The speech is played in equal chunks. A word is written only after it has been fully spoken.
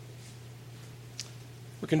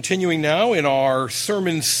We're continuing now in our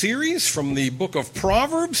sermon series from the book of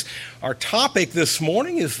Proverbs. Our topic this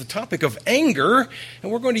morning is the topic of anger,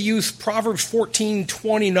 and we're going to use Proverbs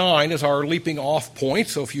 14:29 as our leaping off point.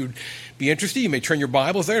 So if you'd be interested, you may turn your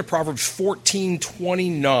Bibles there to Proverbs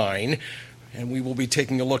 14:29, and we will be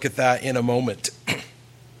taking a look at that in a moment.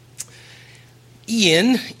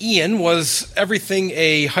 Ian was everything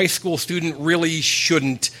a high school student really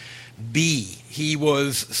shouldn't be. He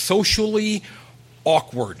was socially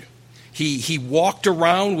awkward. He walked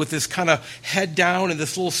around with this kind of head down and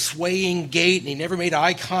this little swaying gait, and he never made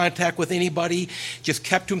eye contact with anybody, just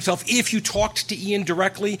kept to himself. If you talked to Ian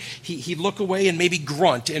directly, he'd look away and maybe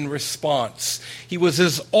grunt in response. He was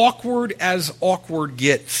as awkward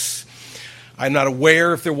gets. I'm not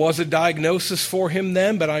aware if there was a diagnosis for him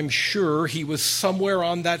then, but I'm sure he was somewhere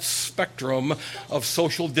on that spectrum of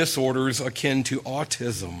social disorders akin to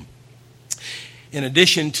autism. In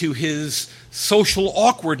addition to his social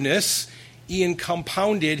awkwardness, Ian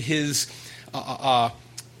compounded his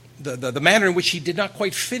the manner in which he did not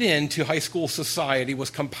quite fit into high school society was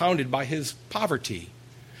compounded by his poverty.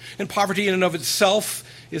 And poverty in and of itself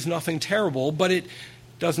is nothing terrible, but it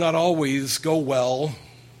does not always go well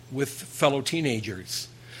with fellow teenagers.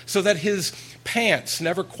 So that his pants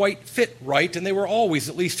never quite fit right, and they were always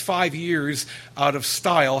at least 5 years out of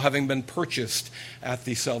style, having been purchased at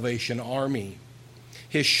the Salvation Army.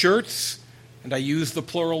 His shirts, and I use the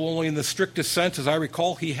plural only in the strictest sense, as I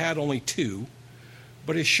recall he had only two,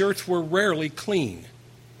 but his shirts were rarely clean.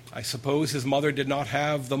 I suppose his mother did not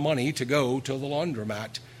have the money to go to the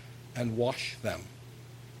laundromat and wash them.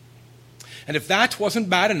 And if that wasn't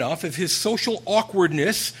bad enough, if his social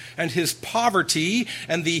awkwardness and his poverty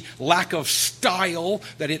and the lack of style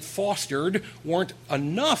that it fostered weren't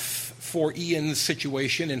enough for Ian's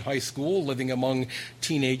situation in high school, living among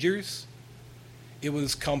teenagers, it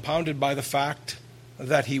was compounded by the fact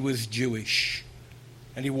that he was Jewish,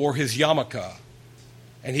 and he wore his yarmulke,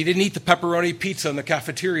 and he didn't eat the pepperoni pizza in the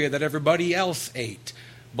cafeteria that everybody else ate,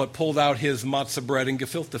 but pulled out his matzah bread and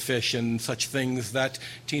gefilte fish and such things that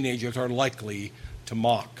teenagers are likely to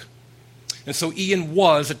mock. And so Ian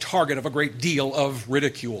was a target of a great deal of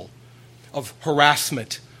ridicule, of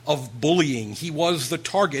harassment, of bullying. He was the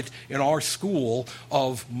target in our school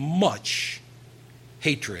of much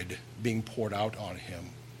hatred being poured out on him.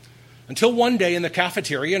 Until one day in the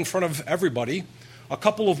cafeteria, in front of everybody, a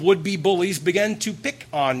couple of would-be bullies began to pick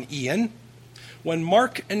on Ian when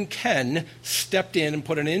Mark and Ken stepped in and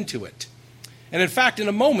put an end to it. And in fact, in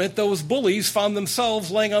a moment, those bullies found themselves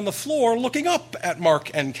laying on the floor looking up at Mark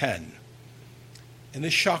and Ken. And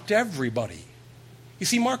this shocked everybody. You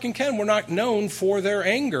see, Mark and Ken were not known for their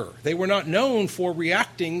anger. They were not known for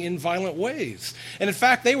reacting in violent ways. And in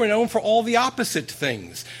fact, they were known for all the opposite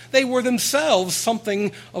things. They were themselves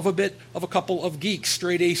something of a couple of geeks,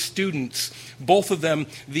 straight-A students. Both of them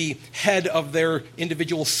the head of their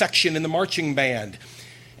individual section in the marching band.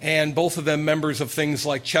 And both of them members of things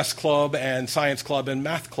like chess club and science club and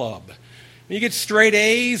math club. You get straight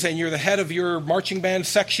A's and you're the head of your marching band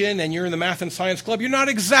section and you're in the math and science club, you're not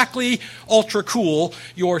exactly ultra cool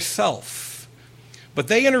yourself. But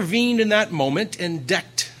they intervened in that moment and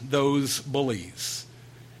decked those bullies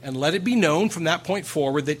and let it be known from that point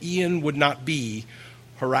forward that Ian would not be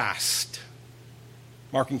harassed.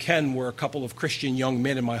 Mark and Ken were a couple of Christian young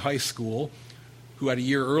men in my high school who had a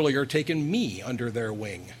year earlier taken me under their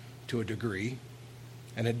wing to a degree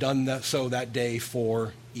and had done so that day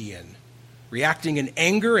for Ian. Reacting in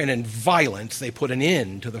anger and in violence, they put an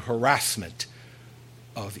end to the harassment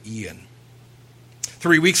of Ian.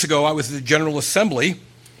 3 weeks ago, I was at the General Assembly,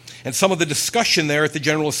 and some of the discussion there at the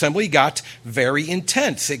General Assembly got very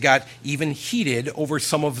intense. It got even heated over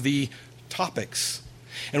some of the topics.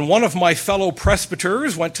 And one of my fellow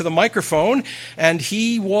presbyters went to the microphone, and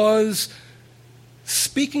he was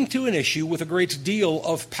speaking to an issue with a great deal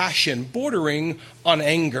of passion, bordering on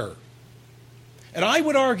anger. And I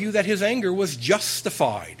would argue that his anger was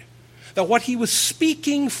justified, that what he was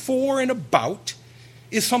speaking for and about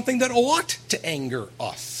is something that ought to anger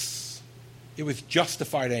us. It was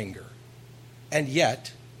justified anger. And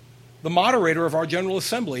yet, the moderator of our General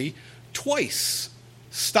Assembly twice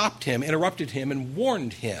stopped him, interrupted him, and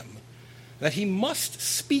warned him that he must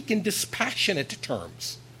speak in dispassionate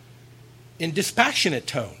terms, in dispassionate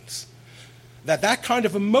tones, that kind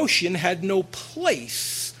of emotion had no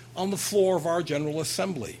place on the floor of our General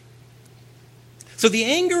Assembly. So the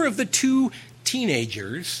anger of the two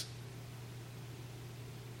teenagers,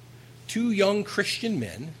 two young Christian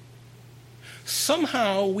men,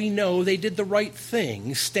 somehow we know they did the right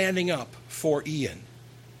thing standing up for Ian.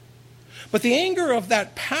 But the anger of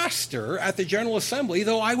that pastor at the General Assembly,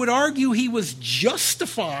 though I would argue he was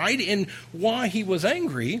justified in why he was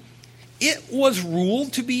angry, it was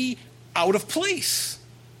ruled to be out of place.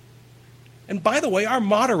 And by the way, our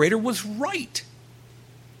moderator was right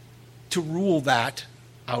to rule that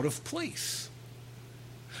out of place.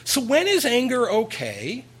 So when is anger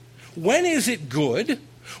okay? When is it good?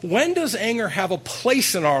 When does anger have a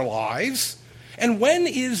place in our lives? And when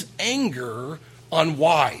is anger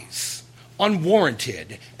unwise,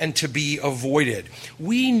 unwarranted, and to be avoided?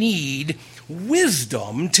 We need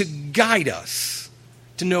wisdom to guide us,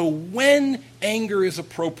 to know when anger is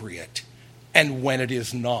appropriate and when it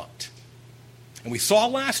is not. And we saw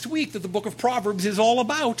last week that the book of Proverbs is all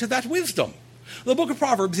about that wisdom. The book of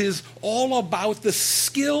Proverbs is all about the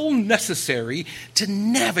skill necessary to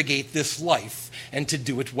navigate this life and to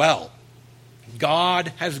do it well.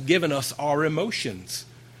 God has given us our emotions,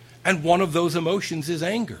 and one of those emotions is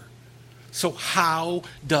anger. So how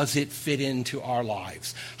does it fit into our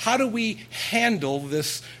lives? How do we handle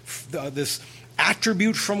this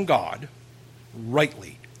attribute from God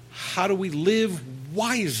rightly? How do we live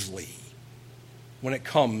wisely when it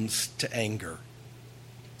comes to anger?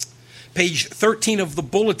 Page 13 of the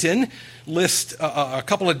bulletin lists a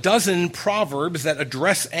couple of dozen proverbs that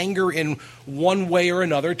address anger in one way or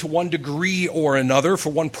another, to one degree or another, for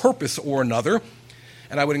one purpose or another.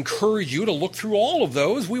 And I would encourage you to look through all of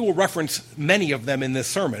those. We will reference many of them in this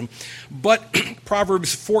sermon. But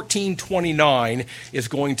Proverbs 14:29 is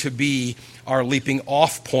going to be our leaping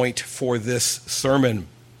off point for this sermon.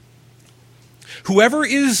 Whoever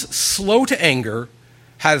is slow to anger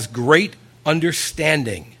has great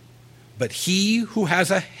understanding, but he who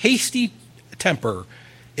has a hasty temper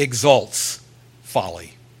exalts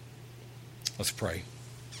folly. Let's pray.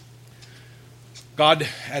 God,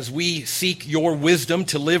 as we seek your wisdom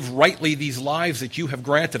to live rightly these lives that you have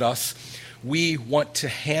granted us, we want to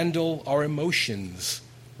handle our emotions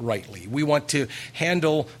rightly. We want to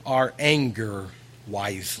handle our anger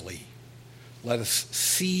wisely. Let us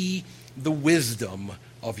see the wisdom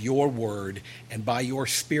of your word, and by your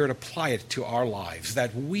Spirit apply it to our lives,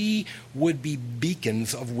 that we would be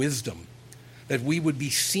beacons of wisdom, that we would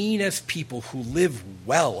be seen as people who live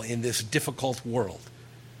well in this difficult world,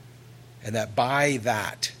 and that by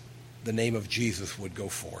that, the name of Jesus would go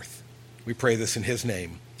forth. We pray this in his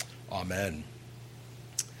name. Amen.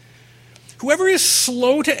 Whoever is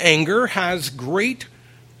slow to anger has great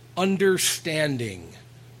understanding,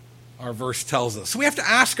 our verse tells us. So we have to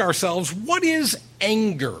ask ourselves, what is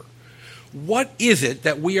anger? What is it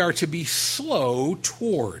that we are to be slow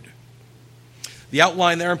toward? The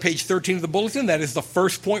outline there on page 13 of the bulletin, that is the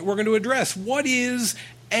first point we're going to address. What is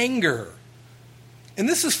anger? And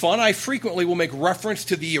this is fun. I frequently will make reference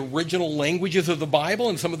to the original languages of the Bible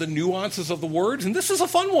and some of the nuances of the words, and this is a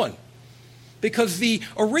fun one, because the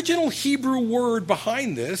original Hebrew word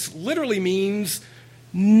behind this literally means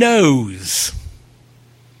nose.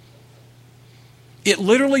 It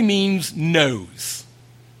literally means nose.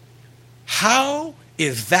 How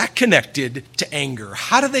is that connected to anger?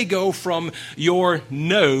 How do they go from your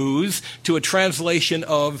nose to a translation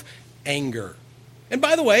of anger? And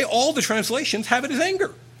by the way, all the translations have it as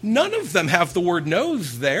anger. None of them have the word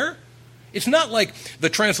nose there. It's not like the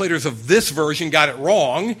translators of this version got it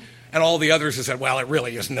wrong and all the others have said, well, it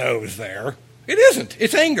really is nose there. It isn't.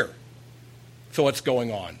 It's anger. So what's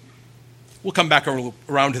going on? We'll come back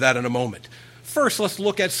around to that in a moment. First, let's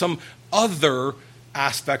look at some other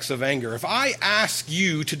aspects of anger. If I ask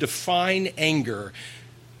you to define anger,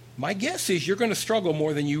 my guess is you're going to struggle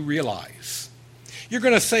more than you realize. You're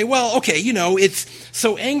going to say, well, okay,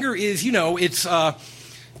 anger is,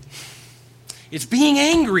 it's being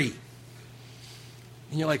angry.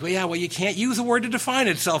 And you're like, well, you can't use a word to define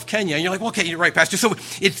itself, can you? And you're like, well, okay, you're right, Pastor. So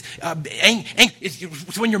it's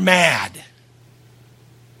when you're mad.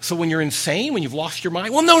 So when you're insane, when you've lost your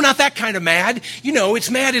mind? Well, no, not that kind of mad. It's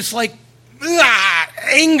mad. It's like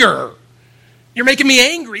anger. You're making me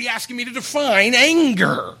angry, asking me to define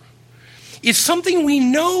anger. It's something we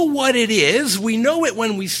know what it is. We know it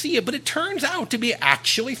when we see it, but it turns out to be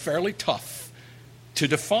actually fairly tough to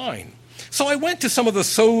define. So I went to some of the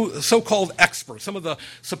so-called experts, some of the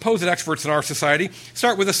supposed experts in our society.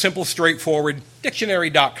 Start with a simple, straightforward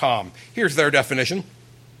dictionary.com. Here's their definition.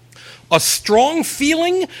 A strong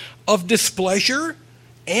feeling of displeasure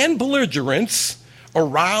and belligerence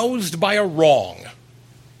aroused by a wrong.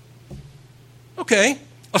 Okay,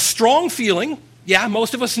 a strong feeling. Yeah,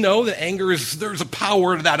 most of us know that anger there's a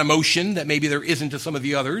power to that emotion that maybe there isn't to some of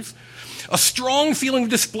the others. A strong feeling of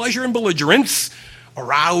displeasure and belligerence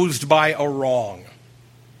aroused by a wrong.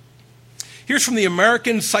 Here's from the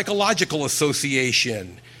American Psychological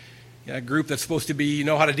Association. a group that's supposed to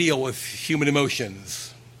know how to deal with human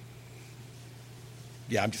emotions.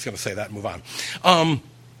 Yeah, I'm just going to say that and move on.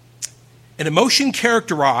 An emotion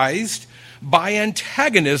characterized by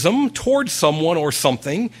antagonism towards someone or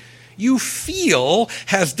something you feel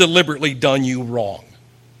has deliberately done you wrong.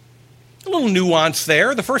 A little nuance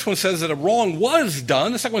there. The first one says that a wrong was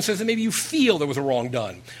done. The second one says that maybe you feel there was a wrong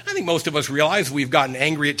done. I think most of us realize we've gotten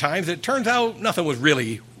angry at times. It turns out no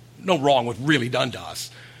wrong was really done to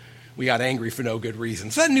us. We got angry for no good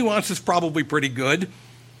reason. So that nuance is probably pretty good.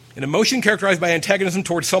 An emotion characterized by antagonism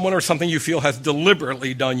towards someone or something you feel has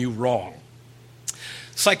deliberately done you wrong.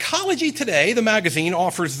 Psychology Today, the magazine,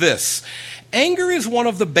 offers this. Anger is one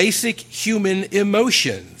of the basic human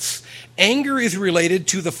emotions. Anger is related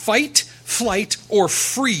to the fight, flight, or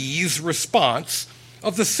freeze response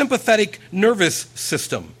of the sympathetic nervous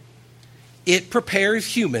system. It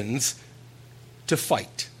prepares humans to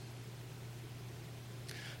fight.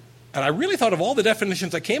 And I really thought of all the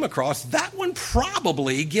definitions I came across, that one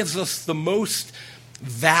probably gives us the most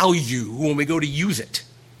value when we go to use it.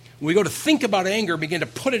 When we go to think about anger, begin to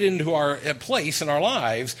put it into our place in our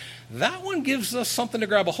lives, that one gives us something to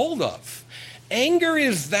grab a hold of. Anger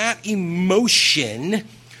is that emotion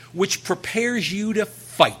which prepares you to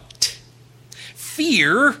fight.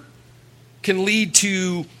 Fear can lead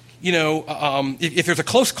to, if there's a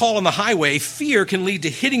close call on the highway, fear can lead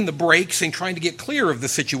to hitting the brakes and trying to get clear of the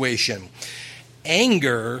situation.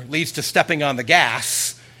 Anger leads to stepping on the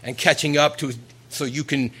gas and catching up so you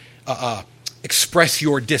can express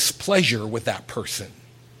your displeasure with that person.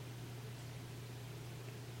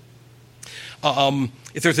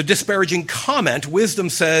 If there's a disparaging comment,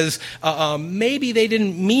 wisdom says, maybe they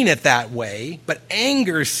didn't mean it that way, but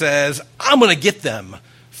anger says, I'm going to get them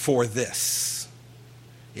for this.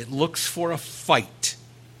 It looks for a fight,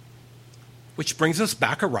 which brings us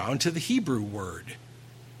back around to the Hebrew word,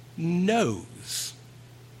 nose.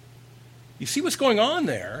 You see what's going on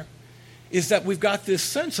there is that we've got this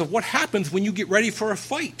sense of what happens when you get ready for a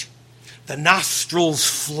fight. The nostrils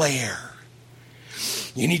flare.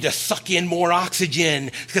 You need to suck in more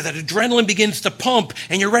oxygen because that adrenaline begins to pump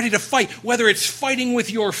and you're ready to fight. Whether it's fighting with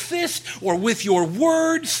your fist or with your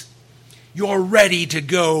words, you're ready to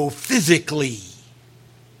go physically.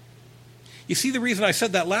 You see, the reason I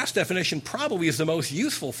said that last definition probably is the most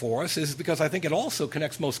useful for us is because I think it also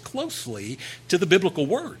connects most closely to the biblical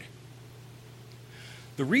word.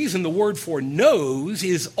 The reason the word for nose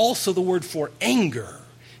is also the word for anger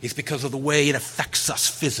is because of the way it affects us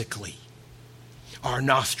physically. Our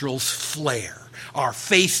nostrils flare. Our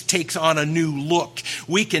face takes on a new look.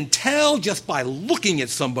 We can tell just by looking at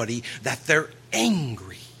somebody that they're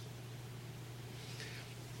angry.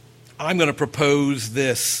 I'm going to propose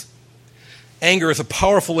this. Anger is a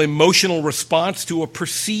powerful emotional response to a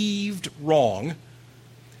perceived wrong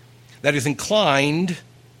that is inclined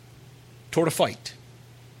toward a fight.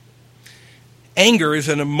 Anger is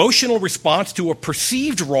an emotional response to a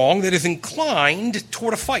perceived wrong that is inclined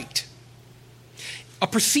toward a fight. A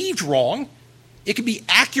perceived wrong, it can be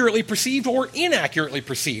accurately perceived or inaccurately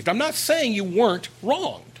perceived. I'm not saying you weren't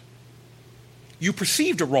wronged. You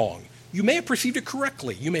perceived a wrong. You may have perceived it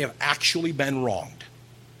correctly. You may have actually been wronged.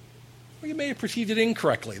 Or you may have perceived it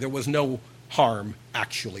incorrectly. There was no harm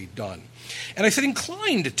actually done. And I said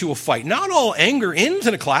inclined to a fight. Not all anger ends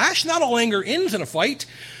in a clash. Not all anger ends in a fight.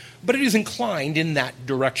 But it is inclined in that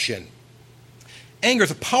direction. Anger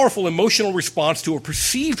is a powerful emotional response to a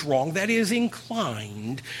perceived wrong that is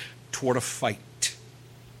inclined toward a fight.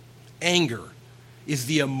 Anger is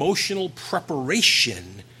the emotional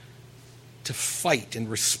preparation to fight in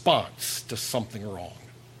response to something wrong.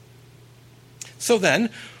 So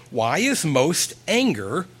then, why is most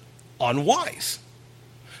anger unwise?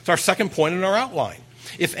 It's our second point in our outline.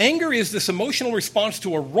 If anger is this emotional response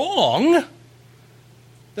to a wrong,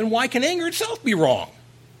 then why can anger itself be wrong?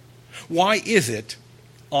 Why is it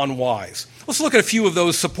unwise? Let's look at a few of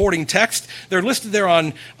those supporting texts. They're listed there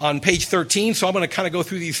on page 13, so I'm going to kind of go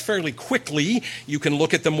through these fairly quickly. You can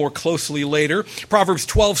look at them more closely later. Proverbs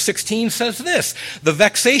 12:16 says this, "The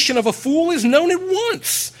vexation of a fool is known at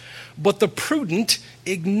once, but the prudent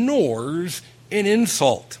ignores an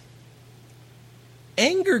insult."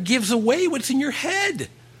 Anger gives away what's in your head.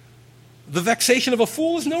 The vexation of a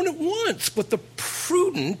fool is known at once, but the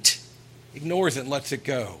prudent ignores it and lets it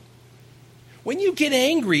go. When you get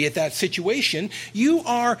angry at that situation, you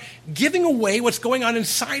are giving away what's going on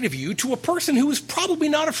inside of you to a person who is probably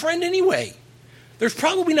not a friend anyway. There's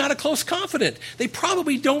probably not a close confidant. They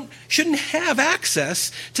probably shouldn't have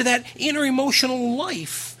access to that inner emotional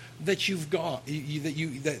life that you've got,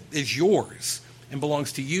 that is yours and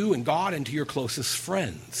belongs to you and God and to your closest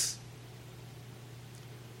friends.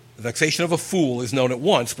 The vexation of a fool is known at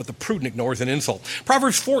once, but the prudent ignores an insult.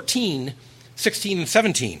 Proverbs 14, 16, and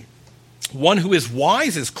 17. One who is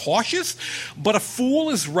wise is cautious, but a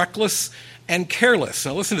fool is reckless and careless.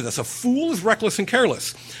 Now listen to this. A fool is reckless and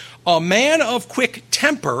careless. A man of quick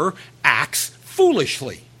temper acts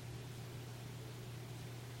foolishly.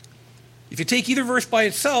 If you take either verse by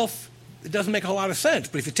itself, it doesn't make a lot of sense.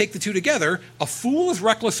 But if you take the two together, a fool is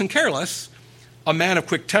reckless and careless. A man of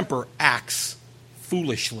quick temper acts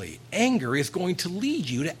foolishly. Anger is going to lead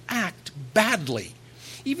you to act badly.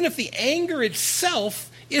 Even if the anger itself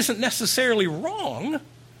isn't necessarily wrong,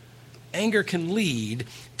 anger can lead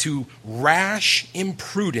to rash,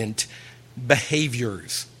 imprudent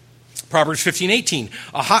behaviors. Proverbs 15:18.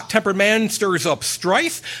 A hot-tempered man stirs up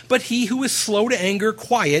strife, but he who is slow to anger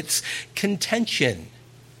quiets contention.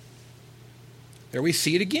 There we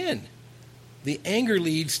see it again. The anger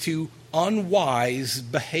leads to unwise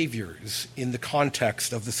behaviors in the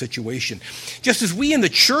context of the situation. Just as we in the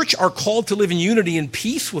church are called to live in unity and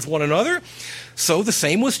peace with one another, so the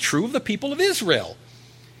same was true of the people of Israel.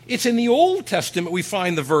 It's in the Old Testament we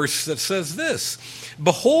find the verse that says this: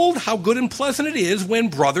 "Behold how good and pleasant it is when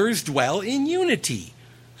brothers dwell in unity."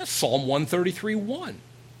 That's Psalm 133:1.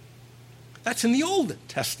 That's in the Old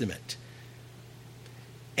Testament.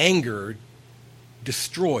 Anger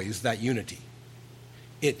destroys that unity.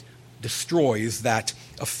 It destroys that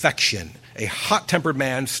affection. A hot-tempered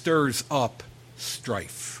man stirs up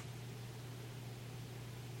strife.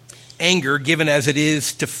 Anger, given as it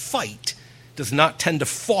is to fight, does not tend to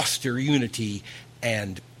foster unity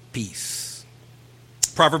and peace.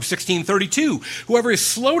 Proverbs 16:32, whoever is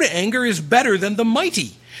slow to anger is better than the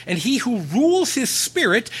mighty, and he who rules his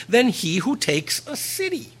spirit than he who takes a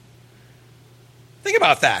city. Think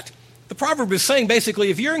about that. The proverb is saying basically,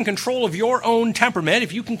 if you're in control of your own temperament,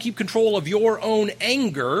 if you can keep control of your own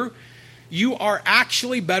anger, you are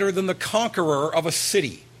actually better than the conqueror of a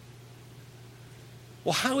city.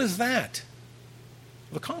 Well, how is that?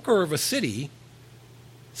 The conqueror of a city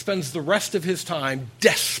spends the rest of his time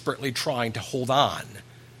desperately trying to hold on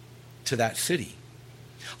to that city.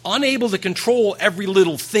 Unable to control every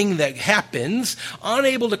little thing that happens,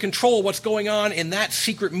 unable to control what's going on in that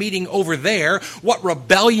secret meeting over there, what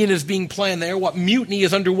rebellion is being planned there, what mutiny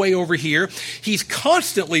is underway over here. He's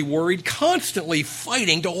constantly worried, constantly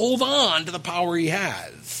fighting to hold on to the power he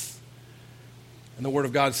has. And the Word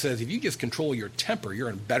of God says, if you just control your temper, you're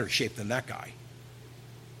in better shape than that guy.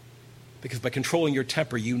 Because by controlling your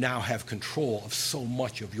temper, you now have control of so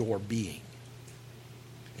much of your being.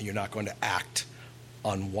 And you're not going to act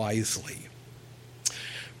unwisely.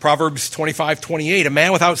 Proverbs 25:28, a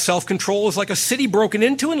man without self-control is like a city broken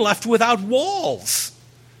into and left without walls.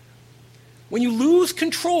 When you lose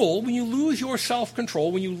control, when you lose your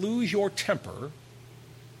self-control, when you lose your temper,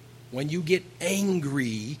 when you get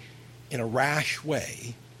angry in a rash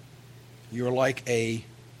way, you're like a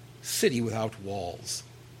city without walls.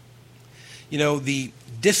 You know, the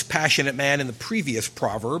dispassionate man in the previous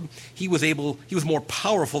proverb, he was more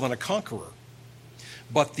powerful than a conqueror.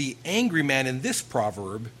 But the angry man in this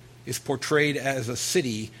proverb is portrayed as a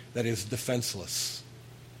city that is defenseless.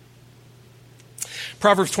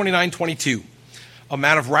 Proverbs 29:22. A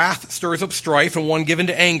man of wrath stirs up strife, and one given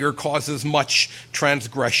to anger causes much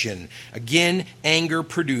transgression. Again, anger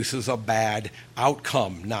produces a bad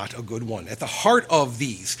outcome, not a good one. At the heart of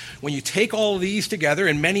these, when you take all of these together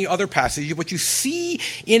in many other passages, what you see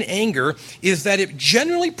in anger is that it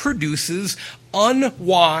generally produces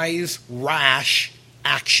unwise, rash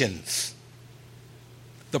actions.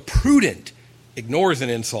 The prudent ignores an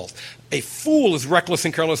insult. A fool is reckless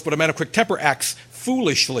and careless, but a man of quick temper acts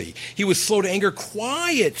foolishly. He was slow to anger,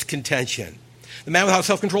 quiets contention. The man without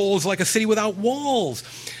self-control is like a city without walls.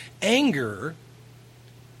 Anger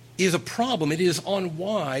is a problem. It is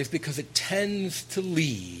unwise because it tends to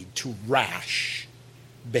lead to rash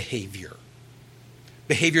behavior.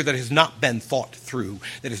 Behavior that has not been thought through,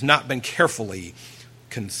 that has not been carefully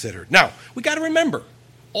considered. Now, we got to remember,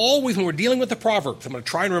 always when we're dealing with the Proverbs, I'm going to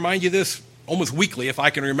try and remind you this almost weekly if I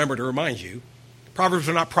can remember to remind you, Proverbs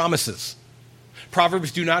are not promises.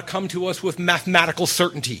 Proverbs do not come to us with mathematical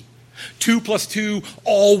certainty. 2 + 2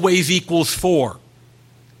 always equals 4.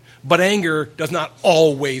 But anger does not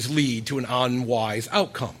always lead to an unwise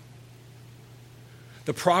outcome.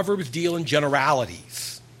 The Proverbs deal in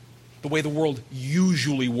generalities, the way the world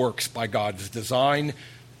usually works by God's design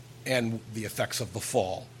and the effects of the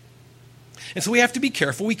fall. And so we have to be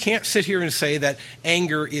careful. We can't sit here and say that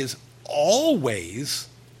anger is always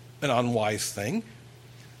an unwise thing.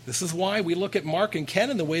 This is why we look at Mark and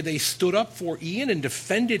Ken and the way they stood up for Ian and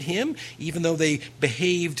defended him, even though they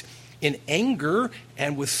behaved in anger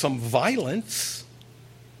and with some violence.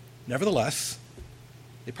 Nevertheless,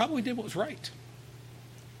 they probably did what was right.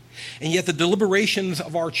 And yet the deliberations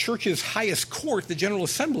of our church's highest court, the General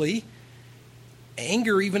Assembly,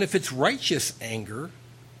 anger, even if it's righteous anger,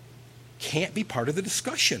 can't be part of the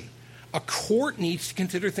discussion. A court needs to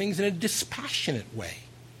consider things in a dispassionate way.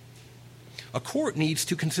 A court needs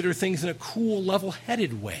to consider things in a cool,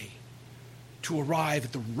 level-headed way to arrive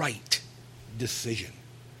at the right decision,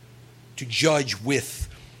 to judge with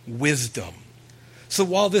wisdom. So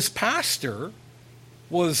while this pastor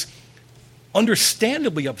was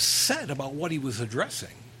understandably upset about what he was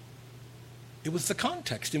addressing, it was the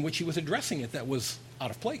context in which he was addressing it that was out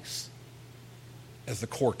of place as the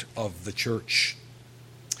court of the church.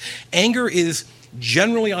 Anger is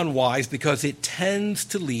generally unwise because it tends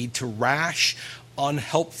to lead to rash,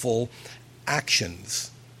 unhelpful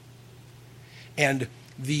actions. And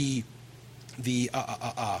the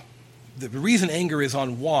reason anger is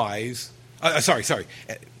unwise, I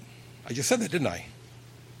just said that, didn't I?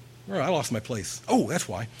 I lost my place. Oh, that's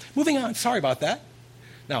why. Moving on. Sorry about that.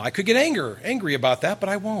 Now, I could get angry about that, but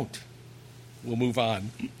I won't. We'll move on.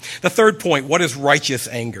 The third point, what is righteous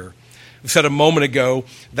anger? We said a moment ago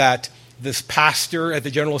that this pastor at the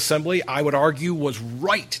General Assembly, I would argue, was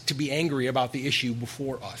right to be angry about the issue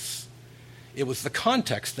before us. It was the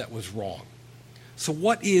context that was wrong. So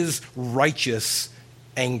what is righteous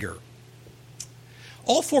anger?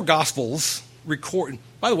 All four Gospels record,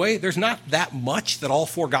 by the way, there's not that much that all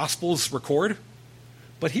four Gospels record,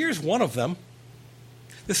 but here's one of them.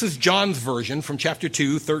 This is John's version from chapter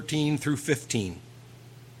 2, 13 through 15.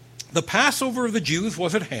 The Passover of the Jews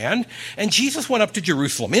was at hand, and Jesus went up to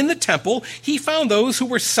Jerusalem. In the temple, he found those who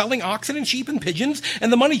were selling oxen and sheep and pigeons,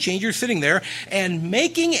 and the money changers sitting there, and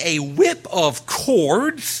making a whip of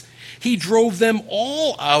cords, he drove them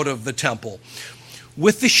all out of the temple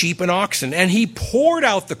with the sheep and oxen, and he poured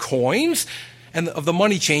out the coins and of the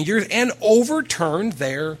money changers and overturned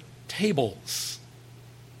their tables.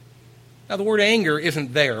 Now, the word anger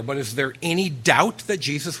isn't there, but is there any doubt that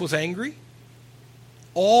Jesus was angry?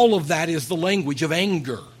 All of that is the language of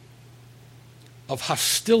anger, of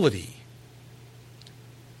hostility,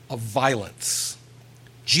 of violence.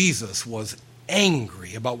 Jesus was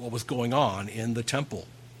angry about what was going on in the temple.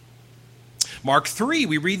 Mark 3,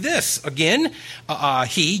 we read this. Again,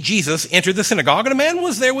 Jesus, entered the synagogue, and a man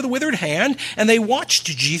was there with a withered hand, and they watched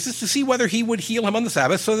Jesus to see whether he would heal him on the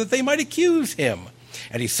Sabbath so that they might accuse him.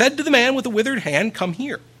 And he said to the man with the withered hand, "Come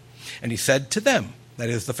here." And he said to them, that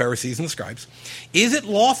is the Pharisees and the scribes, "Is it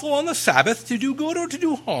lawful on the Sabbath to do good or to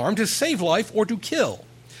do harm, to save life or to kill?"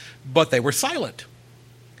 But they were silent.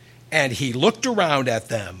 And he looked around at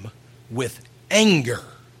them with anger,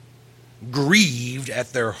 grieved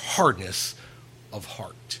at their hardness of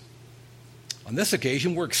heart. On this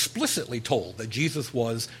occasion, we're explicitly told that Jesus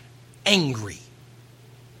was angry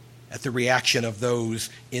at the reaction of those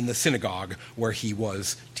in the synagogue where he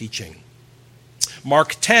was teaching.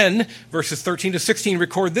 Mark 10, verses 13 to 16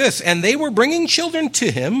 record this. And they were bringing children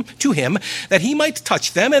to him that he might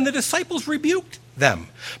touch them, and the disciples rebuked them.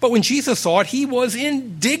 But when Jesus saw it, he was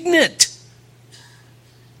indignant.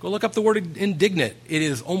 Go look up the word indignant. It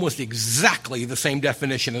is almost exactly the same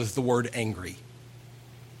definition as the word angry.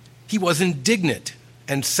 He was indignant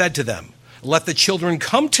and said to them, "Let the children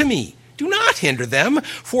come to me. Do not hinder them,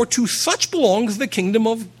 for to such belongs the kingdom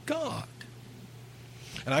of God."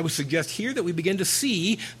 And I would suggest here that we begin to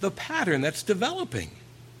see the pattern that's developing.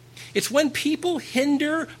 It's when people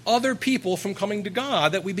hinder other people from coming to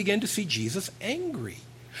God that we begin to see Jesus angry.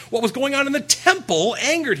 What was going on in the temple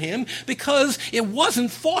angered him because it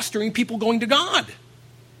wasn't fostering people going to God.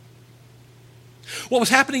 What was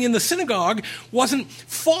happening in the synagogue wasn't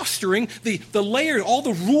fostering the layer, all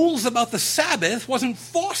the rules about the Sabbath wasn't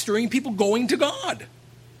fostering people going to God.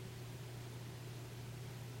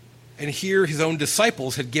 And here his own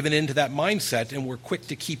disciples had given in to that mindset and were quick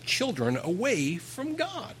to keep children away from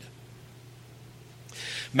God.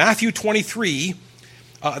 Matthew 23,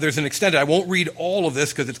 there's an extended, I won't read all of this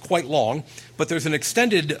because it's quite long, but there's an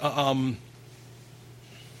extended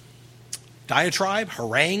diatribe,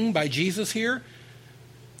 harangue by Jesus here.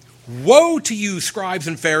 "Woe to you, scribes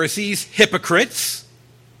and Pharisees, hypocrites,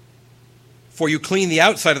 for you clean the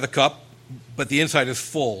outside of the cup, but the inside is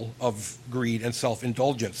full of greed and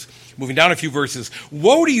self-indulgence." Moving down a few verses.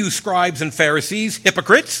 "Woe to you, scribes and Pharisees,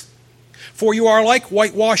 hypocrites, for you are like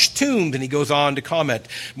whitewashed tombs." And he goes on to comment.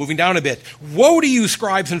 Moving down a bit. "Woe to you,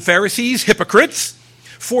 scribes and Pharisees, hypocrites,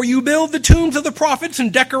 for you build the tombs of the prophets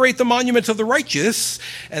and decorate the monuments of the righteous."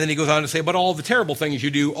 And then he goes on to say, "But all the terrible things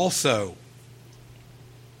you do also."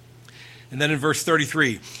 And then in verse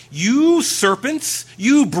 33, "You serpents,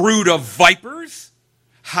 you brood of vipers,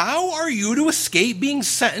 how are you to escape being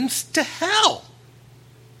sentenced to hell?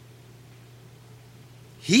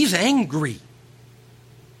 He's angry.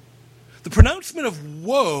 The pronouncement of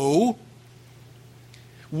woe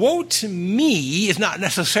to me is not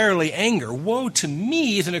necessarily anger. Woe to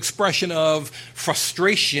me is an expression of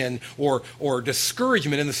frustration or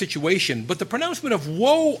discouragement in the situation. But the pronouncement of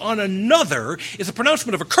woe on another is a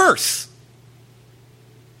pronouncement of a curse.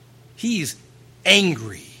 He's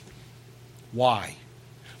angry. Why?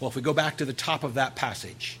 Well, if we go back to the top of that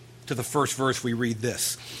passage, to the first verse, we read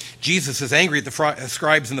this. Jesus is angry at the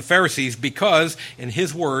scribes and the Pharisees because, in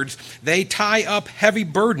his words, they tie up heavy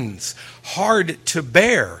burdens, hard to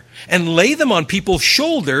bear, and lay them on people's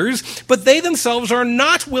shoulders, but they themselves are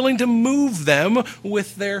not willing to move them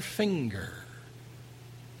with their finger.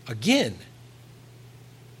 Again,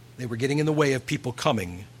 they were getting in the way of people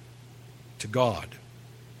coming to God.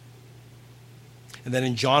 And then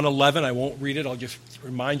in John 11, I won't read it, I'll just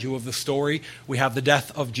remind you of the story. We have the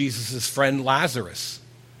death of Jesus' friend Lazarus.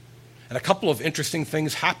 And a couple of interesting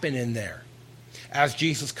things happen in there. As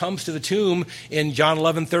Jesus comes to the tomb in John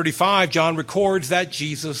 11:35, John records that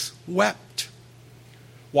Jesus wept.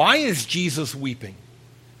 Why is Jesus weeping?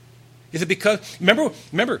 Is it because,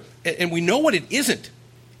 remember, and we know what it isn't.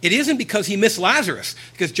 It isn't because he missed Lazarus,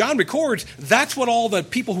 because John records that's what all the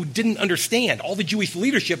people who didn't understand, all the Jewish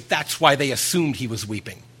leadership, that's why they assumed he was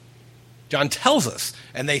weeping. John tells us,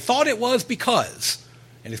 and they thought it was because,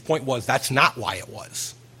 and his point was that's not why it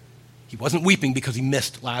was. He wasn't weeping because he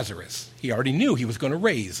missed Lazarus. He already knew he was going to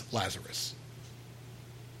raise Lazarus.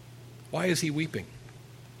 Why is he weeping?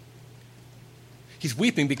 He's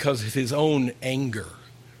weeping because of his own anger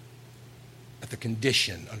at the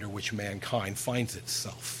condition under which mankind finds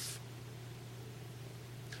itself.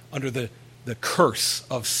 Under the curse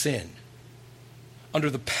of sin. Under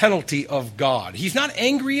the penalty of God. He's not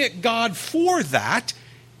angry at God for that.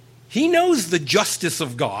 He knows the justice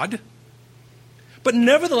of God. But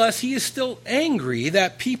nevertheless, he is still angry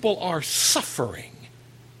that people are suffering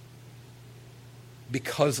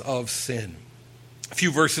because of sin. A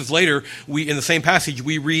few verses later, in the same passage,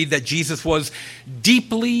 we read that Jesus was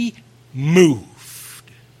deeply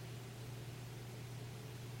moved.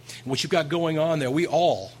 What you've got going on there, we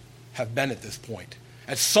all have been at this point.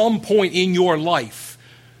 At some point in your life,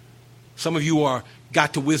 some of you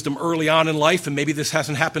got to wisdom early on in life, and maybe this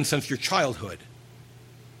hasn't happened since your childhood.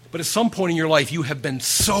 But at some point in your life, you have been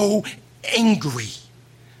so angry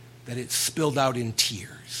that it spilled out in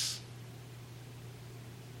tears.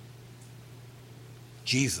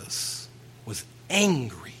 Jesus was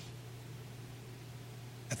angry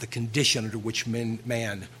at the condition under which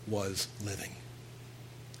man was living.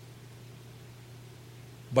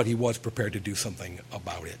 But he was prepared to do something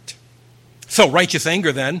about it. So righteous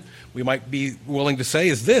anger, then, we might be willing to say,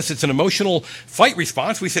 is this. It's an emotional fight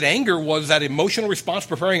response. We said anger was that emotional response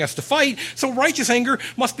preparing us to fight. So righteous anger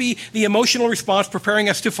must be the emotional response preparing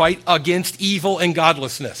us to fight against evil and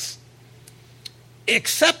godlessness.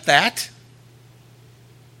 Except that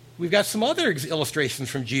we've got some other illustrations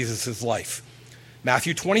from Jesus' life.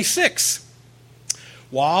 Matthew 26.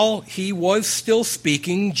 While he was still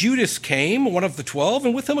speaking, Judas came, one of the 12,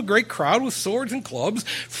 and with him a great crowd with swords and clubs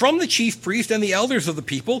from the chief priest and the elders of the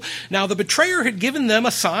people. Now the betrayer had given them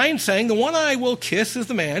a sign, saying, "The one I will kiss is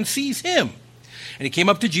the man, seize him." And he came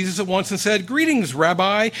up to Jesus at once and said, "Greetings,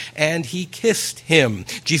 Rabbi," and he kissed him.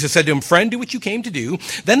 Jesus said to him, "Friend, do what you came to do."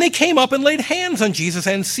 Then they came up and laid hands on Jesus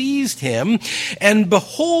and seized him. And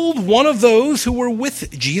behold, one of those who were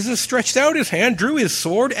with Jesus stretched out his hand, drew his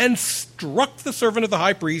sword, and struck the servant of the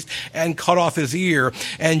high priest and cut off his ear.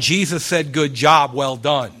 And Jesus said, "Good job, well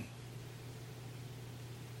done."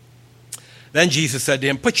 Then Jesus said to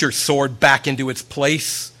him, "Put your sword back into its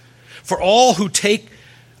place, for all who take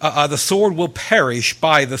the sword will perish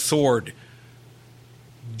by the sword.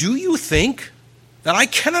 Do you think that I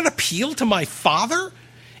cannot appeal to my Father,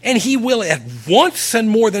 and he will at once send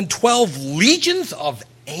more than 12 legions of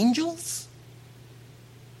angels?"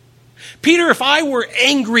 Peter, if I were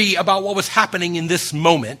angry about what was happening in this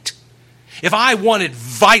moment, if I wanted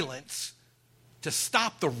violence to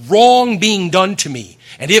stop the wrong being done to me,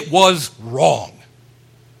 and it was wrong,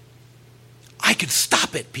 I could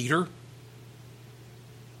stop it, Peter.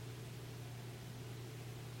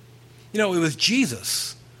 You know, it was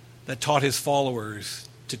Jesus that taught his followers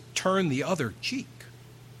to turn the other cheek.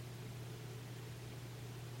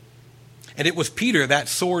 And it was Peter, that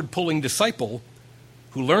sword-pulling disciple,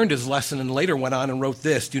 who learned his lesson and later went on and wrote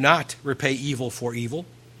this: "Do not repay evil for evil,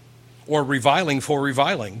 or reviling for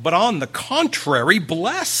reviling, but on the contrary,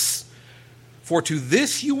 bless. For to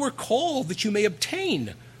this you were called, that you may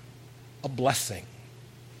obtain a blessing."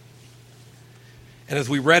 And as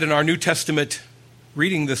we read in our New Testament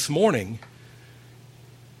reading this morning,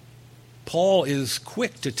 Paul is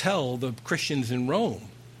quick to tell the Christians in Rome,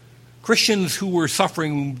 Christians who were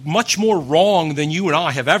suffering much more wrong than you and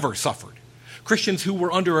I have ever suffered, Christians who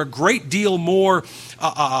were under a great deal more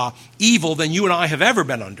evil than you and I have ever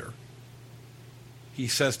been under. He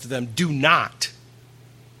says to them, do not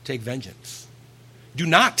take vengeance. Do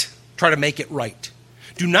not try to make it right.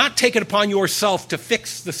 Do not take it upon yourself to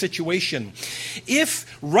fix the situation.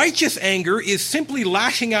 If righteous anger is simply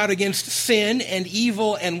lashing out against sin and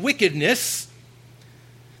evil and wickedness,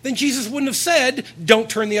 then Jesus wouldn't have said, don't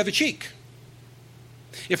turn the other cheek.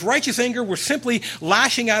 If righteous anger were simply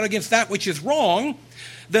lashing out against that which is wrong,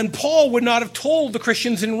 then Paul would not have told the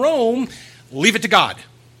Christians in Rome, leave it to God.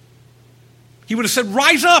 He would have said,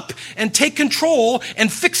 rise up and take control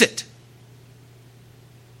and fix it.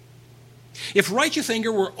 If righteous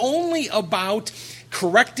anger were only about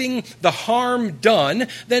correcting the harm done,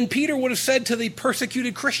 then Peter would have said to the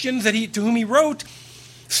persecuted Christians to whom he wrote,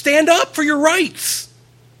 stand up for your rights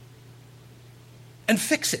and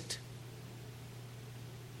fix it.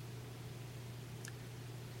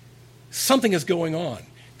 Something is going on.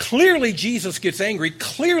 Clearly Jesus gets angry.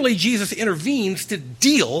 Clearly Jesus intervenes to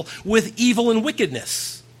deal with evil and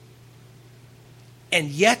wickedness. And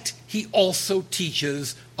yet he also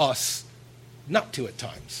teaches us not to at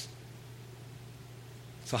times.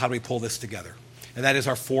 So how do we pull this together? And that is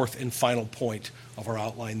our fourth and final point of our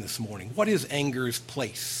outline this morning. What is anger's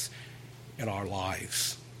place in our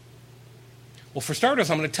lives? Well, for starters,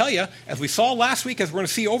 I'm going to tell you, as we saw last week, as we're going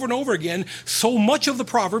to see over and over again, so much of the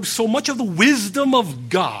Proverbs, so much of the wisdom of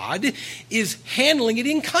God is handling it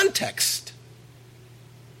in context.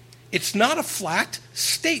 It's not a flat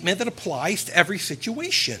statement that applies to every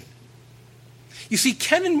situation. You see,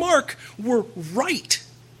 Ken and Mark were right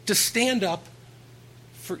to stand up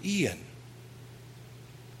for Ian.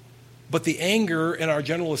 But the anger in our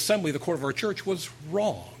General Assembly, the court of our church, was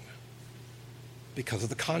wrong because of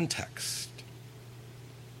the context.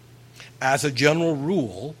 As a general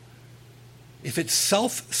rule, if it's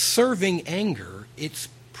self-serving anger, it's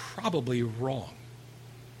probably wrong.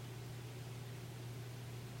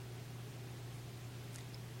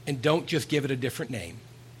 And don't just give it a different name.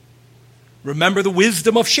 Remember the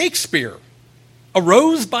wisdom of Shakespeare. A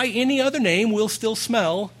rose by any other name will still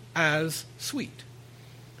smell as sweet.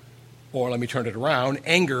 Or let me turn it around.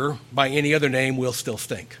 Anger by any other name will still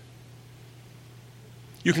stink.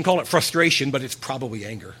 You can call it frustration, but it's probably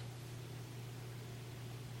anger.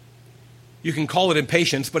 You can call it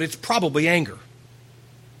impatience, but it's probably anger.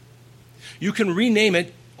 You can rename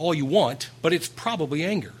it all you want, but it's probably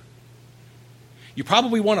anger. You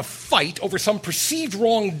probably want to fight over some perceived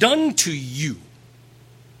wrong done to you.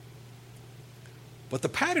 But the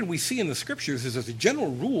pattern we see in the scriptures is, as a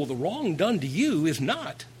general rule, the wrong done to you is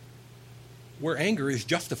not where anger is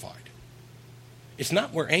justified. It's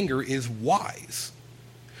not where anger is wise.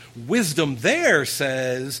 Wisdom there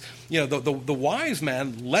says, the wise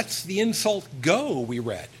man lets the insult go, we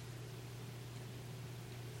read.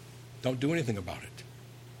 Don't do anything about it.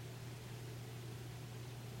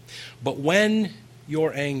 But when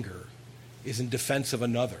your anger is in defense of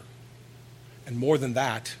another, and more than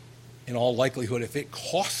that, in all likelihood, if it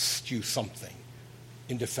costs you something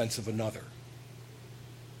in defense of another,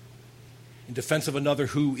 in defense of another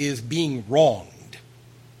who is being wronged,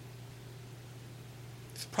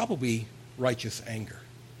 it's probably righteous anger.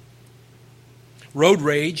 Road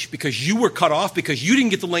rage, because you were cut off, because you didn't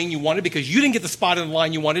get the lane you wanted, because you didn't get the spot in the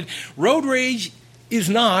line you wanted. Road rage is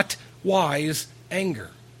not wise anger.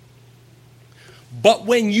 But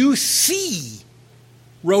when you see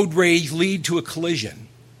road rage lead to a collision,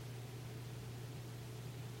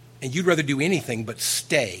 and you'd rather do anything but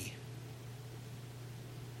stay,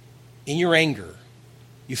 in your anger,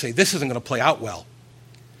 you say, this isn't going to play out well.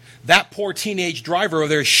 That poor teenage driver over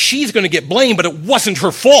there, she's going to get blamed, but it wasn't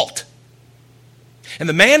her fault. And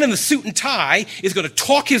the man in the suit and tie is going to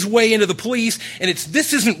talk his way into the police, and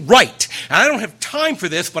this isn't right. And I don't have time for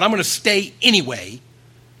this, but I'm going to stay anyway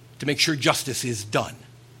to make sure justice is done.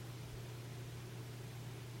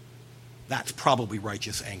 That's probably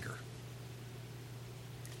righteous anger.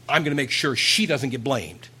 I'm going to make sure she doesn't get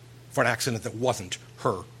blamed for an accident that wasn't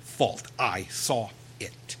her fault. I saw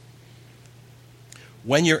it.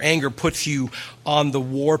 When your anger puts you on the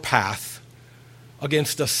warpath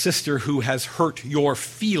against a sister who has hurt your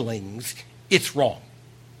feelings, it's wrong.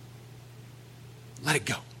 Let it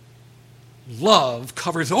go. Love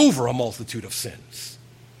covers over a multitude of sins.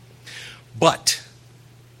 But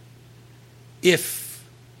if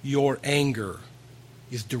your anger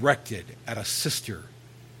is directed at a sister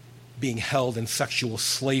being held in sexual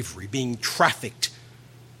slavery, being trafficked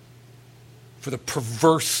for the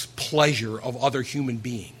perverse pleasure of other human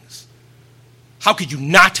beings. How could you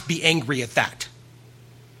not be angry at that?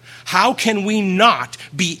 How can we not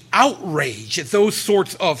be outraged at those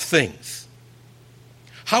sorts of things?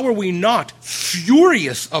 How are we not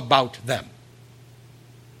furious about them?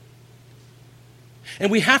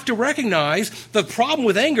 And we have to recognize the problem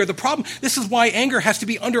with anger, this is why anger has to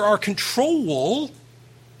be under our control,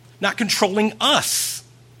 not controlling us.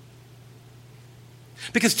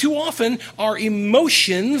 Because too often our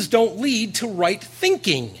emotions don't lead to right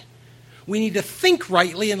thinking. We need to think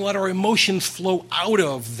rightly and let our emotions flow out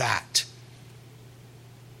of that.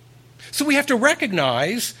 So we have to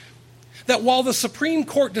recognize that while the Supreme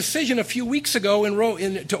Court decision a few weeks ago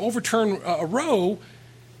to overturn Roe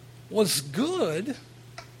was good,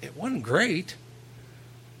 it wasn't great.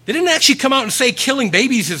 They didn't actually come out and say killing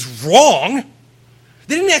babies is wrong.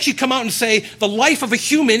 They didn't actually come out and say the life of a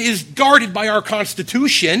human is guarded by our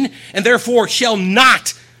Constitution and therefore shall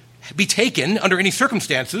not be taken under any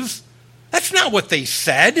circumstances. That's not what they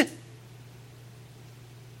said.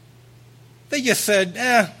 They just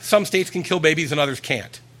said, some states can kill babies and others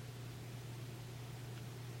can't.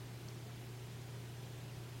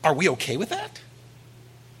 Are we okay with that?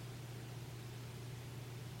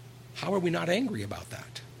 How are we not angry about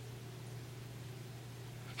that?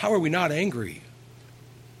 How are we not angry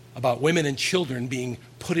about women and children being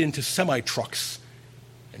put into semi-trucks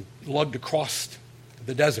and lugged across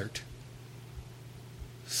the desert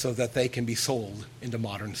so that they can be sold into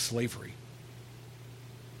modern slavery?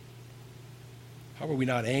 How are we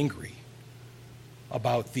not angry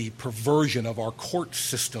about the perversion of our court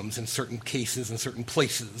systems in certain cases and certain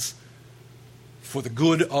places for the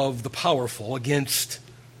good of the powerful against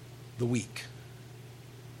the weak?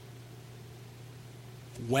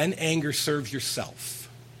 When anger serves yourself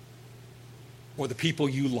or the people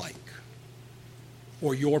you like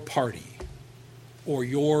or your party or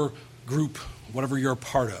your group, whatever you're a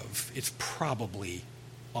part of, it's probably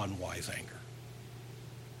unwise anger.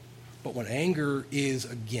 But when anger is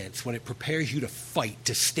against, when it prepares you to fight,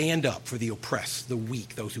 to stand up for the oppressed, the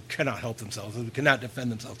weak, those who cannot help themselves, those who cannot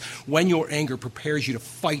defend themselves, when your anger prepares you to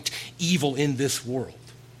fight evil in this world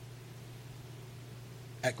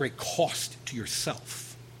at great cost to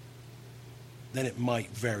yourself, then it might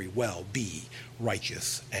very well be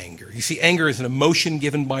righteous anger. You see, anger is an emotion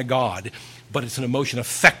given by God, but it's an emotion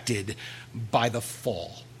affected by the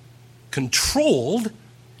fall. Controlled,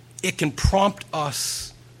 it can prompt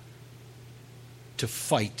us to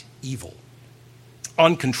fight evil.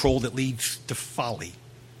 Uncontrolled, it leads to folly.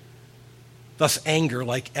 Thus, anger,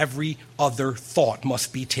 like every other thought,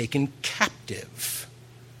 must be taken captive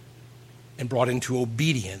and brought into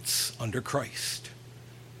obedience under Christ,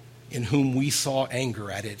 in whom we saw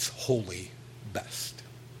anger at its holy best.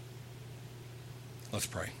 Let's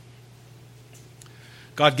pray.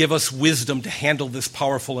 God, give us wisdom to handle this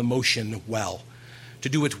powerful emotion well, to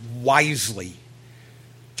do it wisely,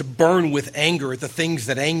 to burn with anger at the things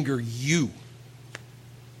that anger you,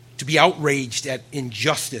 to be outraged at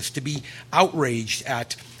injustice, to be outraged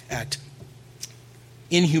at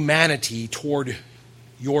inhumanity toward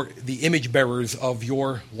the image bearers of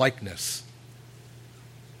your likeness.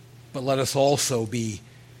 But let us also be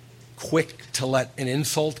quick to let an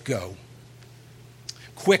insult go,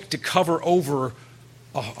 quick to cover over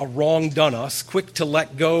a wrong done us, quick to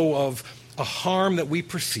let go of a harm that we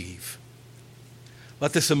perceive.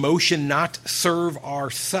 Let this emotion not serve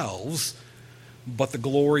ourselves, but the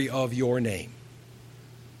glory of your name,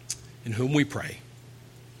 in whom we pray.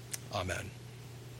 Amen.